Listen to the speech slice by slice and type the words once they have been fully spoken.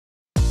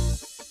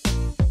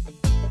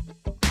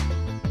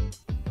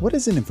What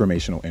is an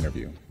informational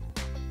interview?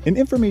 An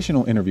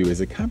informational interview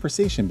is a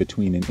conversation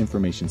between an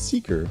information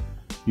seeker,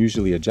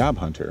 usually a job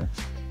hunter,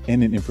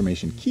 and an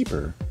information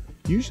keeper,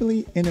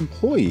 usually an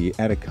employee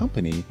at a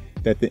company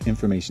that the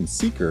information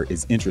seeker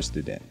is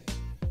interested in.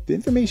 The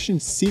information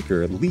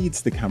seeker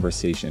leads the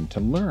conversation to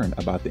learn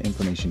about the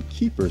information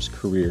keeper's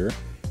career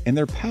and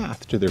their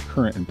path to their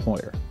current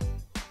employer.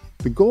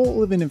 The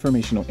goal of an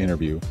informational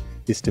interview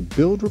is to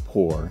build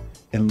rapport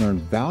and learn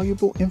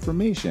valuable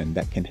information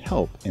that can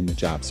help in the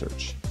job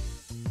search.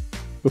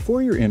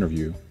 Before your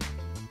interview,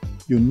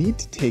 you'll need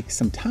to take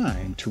some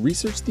time to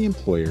research the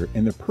employer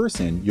and the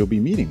person you'll be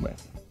meeting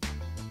with.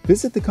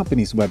 Visit the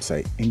company's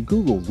website and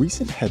Google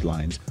recent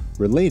headlines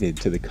related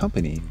to the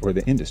company or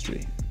the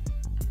industry.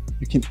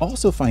 You can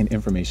also find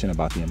information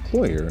about the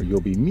employer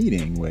you'll be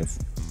meeting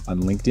with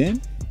on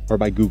LinkedIn or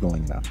by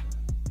Googling them.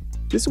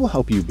 This will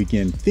help you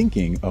begin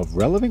thinking of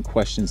relevant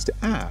questions to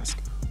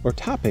ask or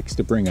topics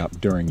to bring up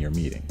during your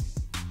meeting.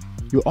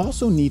 You'll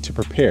also need to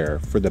prepare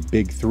for the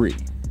big three.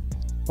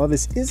 While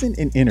this isn't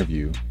an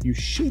interview, you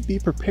should be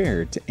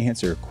prepared to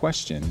answer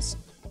questions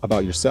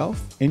about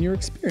yourself and your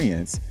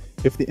experience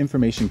if the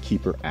information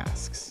keeper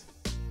asks.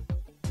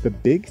 The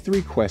big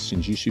three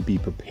questions you should be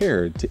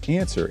prepared to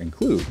answer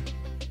include: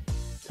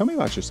 tell me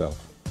about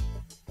yourself.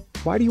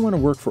 Why do you want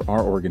to work for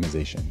our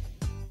organization?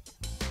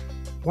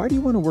 Why do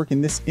you want to work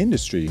in this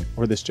industry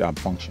or this job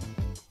function?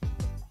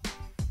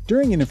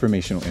 During an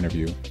informational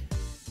interview,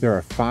 there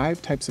are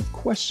 5 types of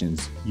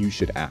questions you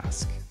should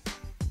ask.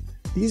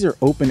 These are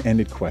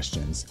open-ended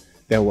questions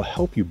that will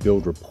help you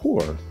build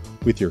rapport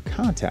with your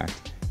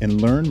contact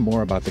and learn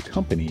more about the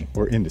company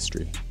or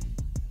industry.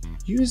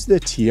 Use the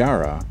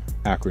TIARA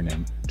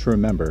acronym to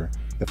remember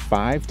the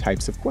 5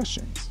 types of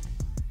questions.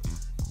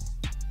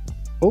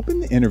 Open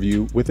the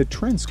interview with a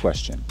trends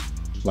question,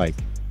 like,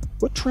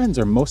 what trends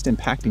are most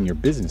impacting your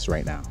business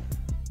right now?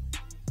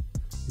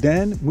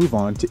 Then move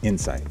on to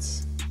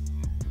insights.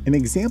 An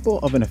example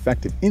of an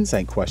effective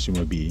insight question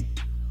would be,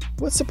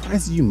 what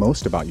surprises you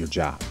most about your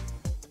job?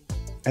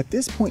 At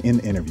this point in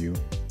the interview,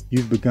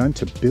 you've begun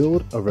to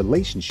build a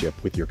relationship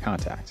with your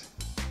contact.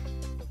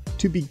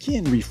 To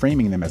begin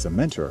reframing them as a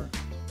mentor,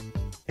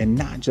 and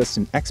not just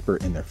an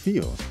expert in their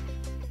field,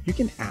 you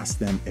can ask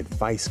them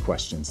advice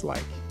questions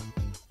like,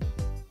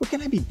 what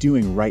can I be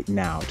doing right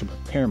now to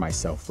prepare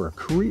myself for a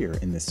career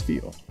in this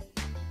field?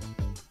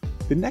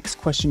 The next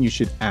question you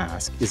should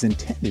ask is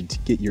intended to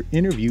get your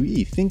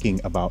interviewee thinking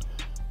about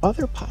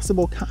other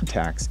possible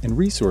contacts and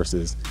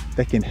resources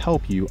that can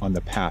help you on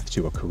the path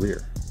to a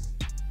career.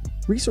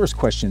 Resource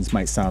questions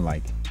might sound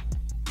like,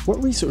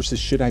 what resources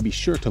should I be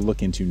sure to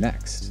look into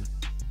next?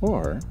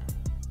 Or,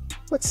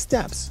 what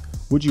steps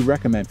would you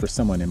recommend for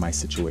someone in my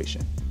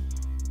situation?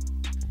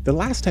 The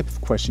last type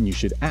of question you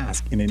should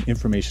ask in an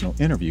informational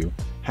interview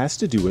has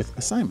to do with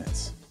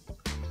assignments.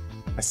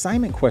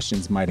 Assignment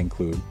questions might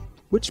include,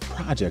 which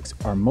projects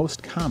are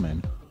most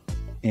common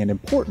and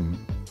important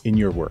in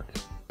your work?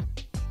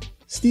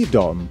 Steve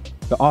Dalton,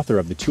 the author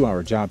of the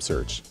 2-Hour Job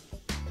Search,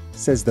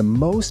 says the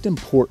most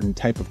important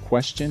type of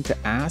question to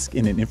ask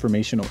in an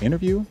informational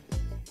interview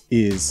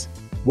is,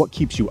 what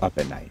keeps you up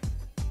at night?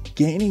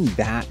 Gaining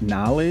that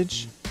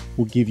knowledge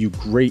will give you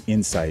great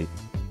insight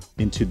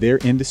into their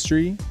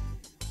industry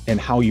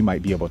and how you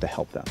might be able to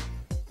help them.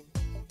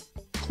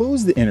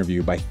 Close the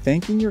interview by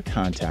thanking your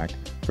contact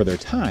for their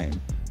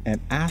time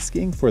and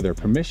asking for their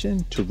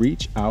permission to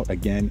reach out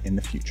again in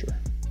the future.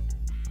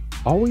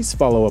 Always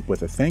follow up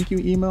with a thank you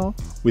email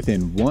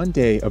within 1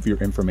 day of your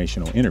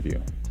informational interview.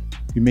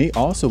 You may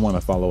also want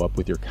to follow up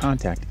with your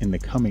contact in the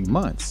coming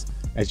months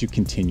as you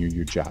continue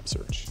your job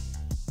search.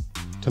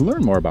 To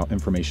learn more about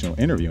informational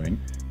interviewing,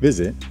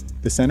 visit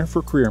the Center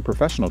for Career and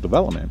Professional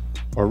Development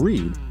or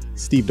read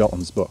Steve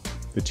Dalton's book,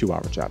 The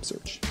 2-Hour Job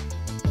Search.